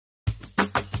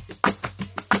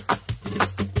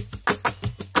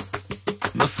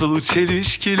Nasıl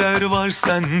çelişkiler var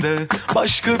sende,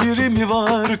 başka biri mi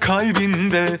var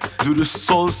kalbinde?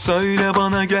 Dürüst ol, söyle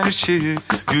bana gerçeği,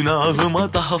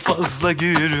 günahıma daha fazla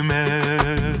girme.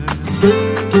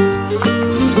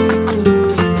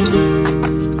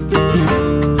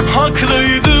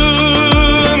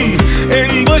 Haklıydın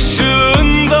en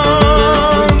başından,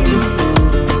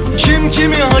 kim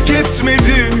kimi hak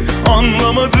etmedi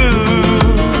anlamadım.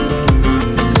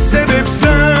 Sebep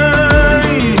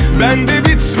sen, bende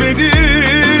bitmedi.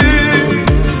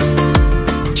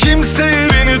 Kimse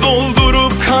yerini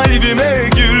doldurup kalbime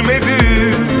girmedi.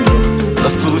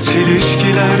 Nasıl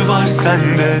çelişkiler var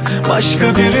sende,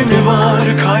 başka biri mi var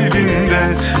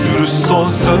kalbinde? Dürüst ol,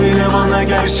 söyle bana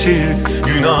gerçeği,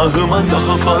 günahıma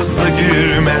daha fazla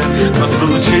girme.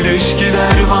 Nasıl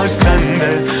çelişkiler var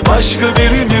sende, başka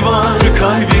biri mi var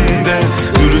kalbinde?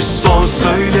 Dürüst ol,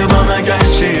 söyle bana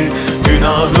gerçeği,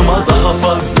 günahıma daha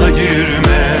fazla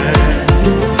girme.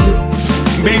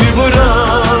 Beni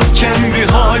bırak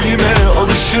kendi halime,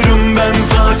 alışırım ben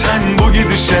zaten bu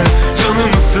gidişe.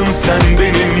 Canımsın sen,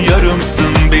 benim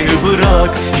yarımsın, beni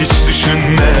bırak hiç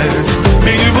düşünme.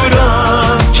 Beni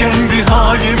bırak kendi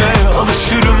halime,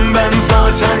 alışırım ben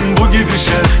zaten bu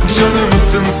gidişe.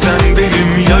 Canımsın sen,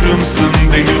 benim yarımsın,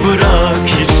 beni bırak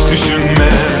hiç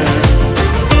düşünme.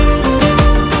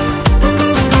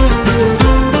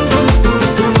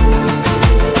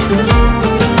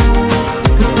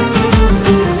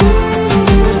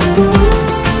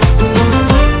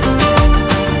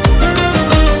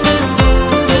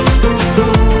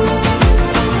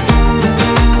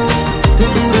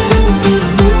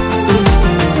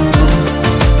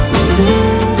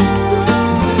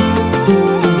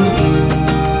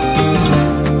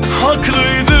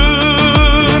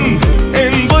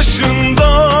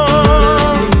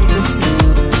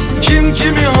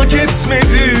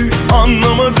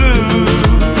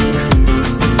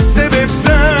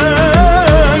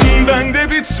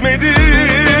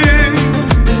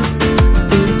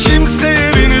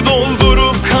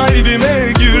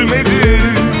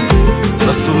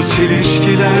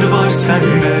 Çelişkiler var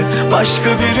sende, başka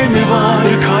biri mi var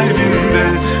kalbinde?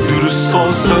 Dürüst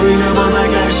ol, söyle bana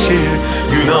gerçeği,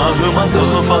 günahıma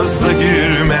daha fazla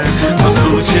girme.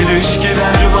 Nasıl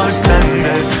çelişkiler var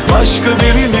sende, başka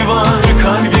biri mi var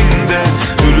kalbinde?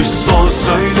 Dürüst ol,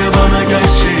 söyle bana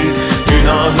gerçeği,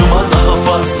 günahıma daha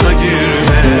fazla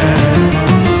girme.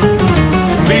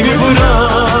 Beni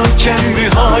bırak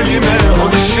kendi halime,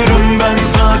 alışırım ben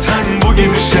zaten bu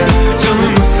gidişe.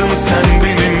 Canımsın sen,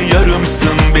 benim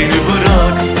yarımsın, beni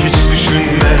bırak hiç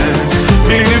düşünme.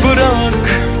 Beni bırak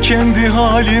kendi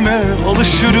halime,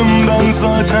 alışırım ben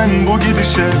zaten bu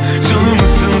gidişe.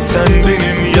 Canımsın sen,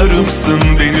 benim yarımsın,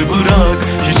 beni bırak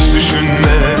hiç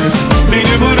düşünme.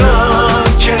 Beni bırak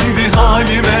kendi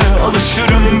halime,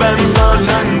 alışırım ben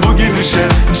zaten bu gidişe.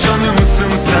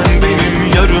 Canımsın sen, benim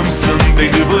yarımsın,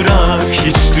 beni bırak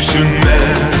hiç düşünme.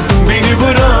 Beni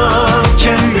bırak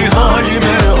kendi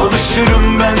halime,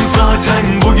 alışırım ben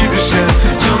zaten bu gidişe.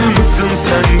 Canımsın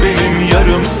sen, benim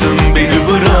yarımsın, beni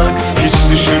bırak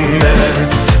hiç düşünme.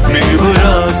 Beni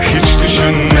bırak hiç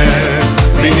düşünme.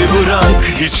 Beni bırak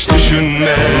hiç